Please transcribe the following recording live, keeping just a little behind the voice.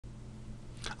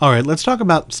All right, let's talk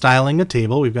about styling a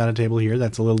table. We've got a table here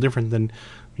that's a little different than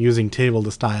using table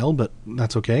to style, but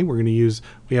that's okay. We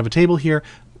have a table here.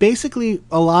 Basically,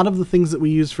 a lot of the things that we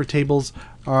use for tables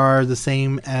are the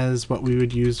same as what we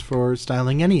would use for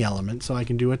styling any element. So I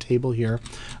can do a table here.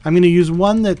 I'm going to use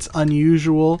one that's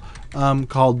unusual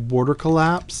called border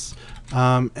collapse.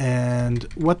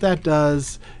 And what that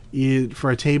does for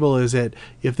a table is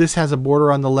if this has a border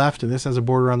on the left and this has a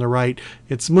border on the right,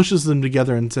 it smushes them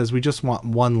together and says we just want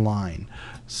one line.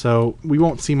 So we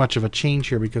won't see much of a change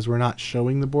here because we're not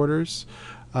showing the borders,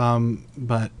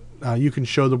 but you can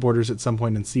show the borders at some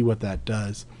point and see what that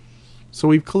does. So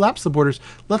we've collapsed the borders.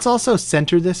 Let's also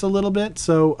center this a little bit.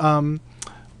 So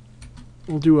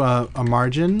we'll do a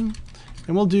margin,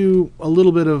 and we'll do a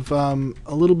little bit of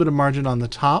margin on the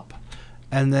top,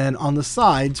 and then on the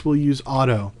sides we'll use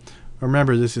auto.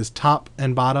 Remember, this is top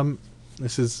and bottom.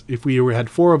 This is, if we had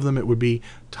 4 of them, it would be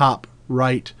top,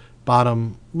 right,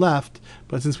 bottom, left.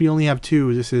 But since we only have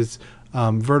 2, this is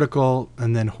vertical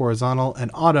and then horizontal, and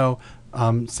auto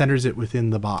centers it within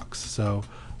the box. So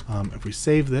if we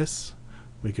save this,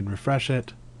 we can refresh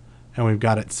it, and we've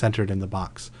got it centered in the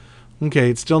box.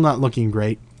 Okay, it's still not looking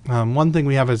great. One thing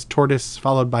we have is tortoise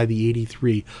followed by the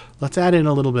 83. Let's add in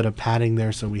a little bit of padding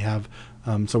there so we have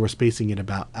so we're spacing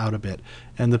it out a bit.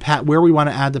 And where we want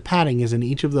to add the padding is in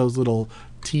each of those little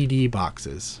TD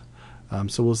boxes.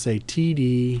 So we'll say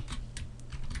TD.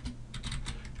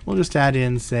 We'll just add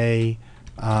in, say,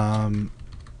 a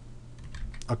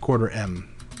 1/4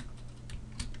 M.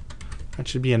 That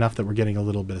should be enough that we're getting a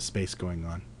little bit of space going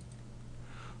on.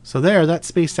 So there, that's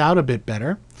spaced out a bit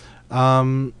better.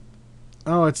 Oh,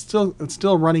 it's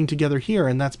still running together here,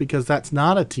 and that's because that's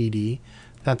not a TD.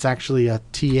 That's actually a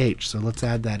TH. So let's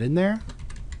add that in there,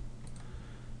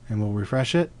 and we'll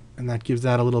refresh it, and that gives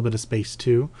that a little bit of space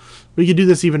too. We could do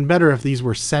this even better if these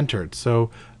were centered.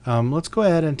 So let's go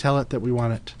ahead and tell it that we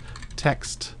want it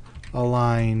text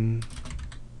align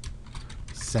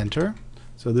center.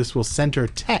 So this will center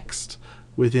text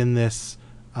within this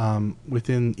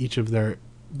within each of their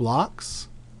blocks.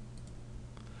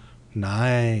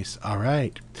 Nice. All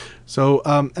right. So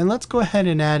and let's go ahead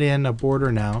and add in a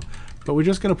border now, but we're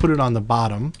just going to put it on the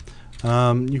bottom.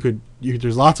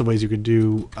 There's lots of ways you could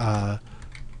do.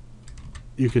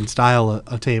 You can style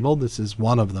a table. This is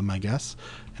one of them, I guess.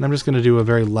 And I'm just going to do a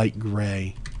very light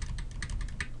gray.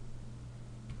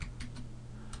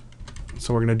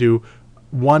 So we're going to do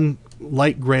one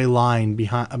light gray line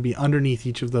underneath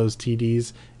each of those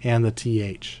TDs and the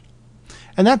TH.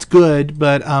 And that's good,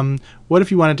 but what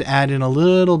if you wanted to add in a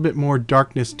little bit more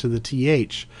darkness to the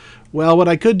TH? Well, what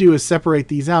I could do is separate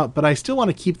these out, but I still want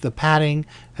to keep the padding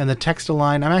and the text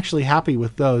align. I'm actually happy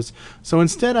with those. So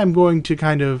instead I'm going to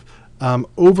kind of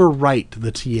overwrite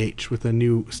the TH with a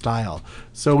new style.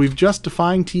 So we've just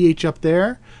defined TH up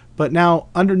there, but now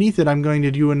underneath it I'm going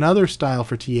to do another style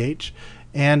for TH,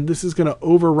 and this is going to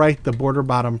overwrite the border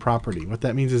bottom property. What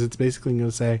that means is it's basically going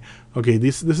to say, okay,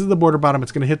 this is the border bottom.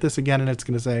 It's going to hit this again, and it's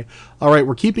going to say, all right,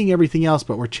 we're keeping everything else,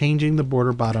 but we're changing the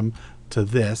border bottom to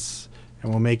this,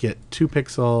 and we'll make it 2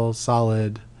 pixel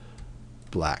solid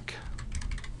black.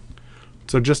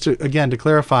 So just to, again, to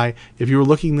clarify, if you were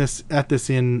looking at this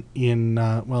in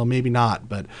well, maybe not,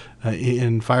 but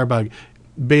in Firebug,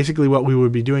 basically what we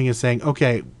would be doing is saying,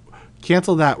 okay,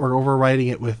 cancel that. We're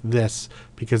overwriting it with this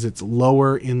because it's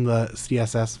lower in the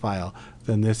CSS file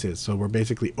than this is. So we're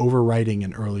basically overwriting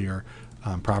an earlier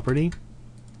property.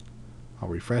 I'll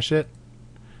refresh it.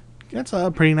 That's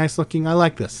a pretty nice looking. I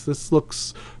like this. This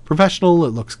looks professional.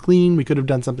 It looks clean. We could have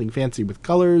done something fancy with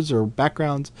colors or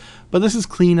backgrounds, but this is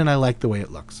clean and I like the way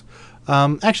it looks.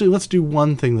 Actually, let's do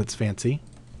one thing that's fancy.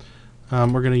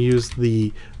 We're going to use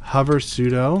the hover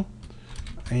pseudo,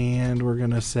 and we're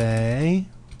going to say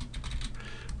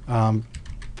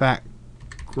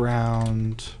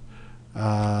background,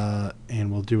 and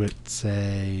we'll do it,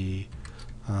 say,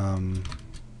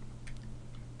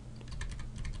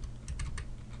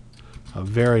 a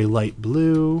very light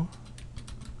blue.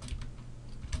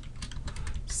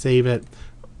 Save it.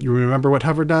 You remember what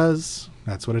hover does?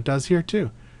 That's what it does here too.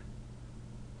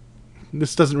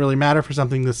 This doesn't really matter for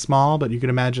something this small, but you can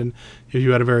imagine if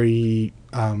you had a very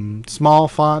small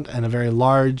font and a very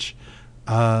large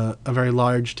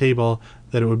table,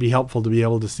 that it would be helpful to be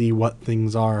able to see what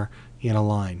things are in a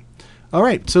line. All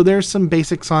right, so there's some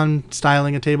basics on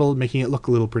styling a table, making it look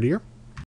a little prettier.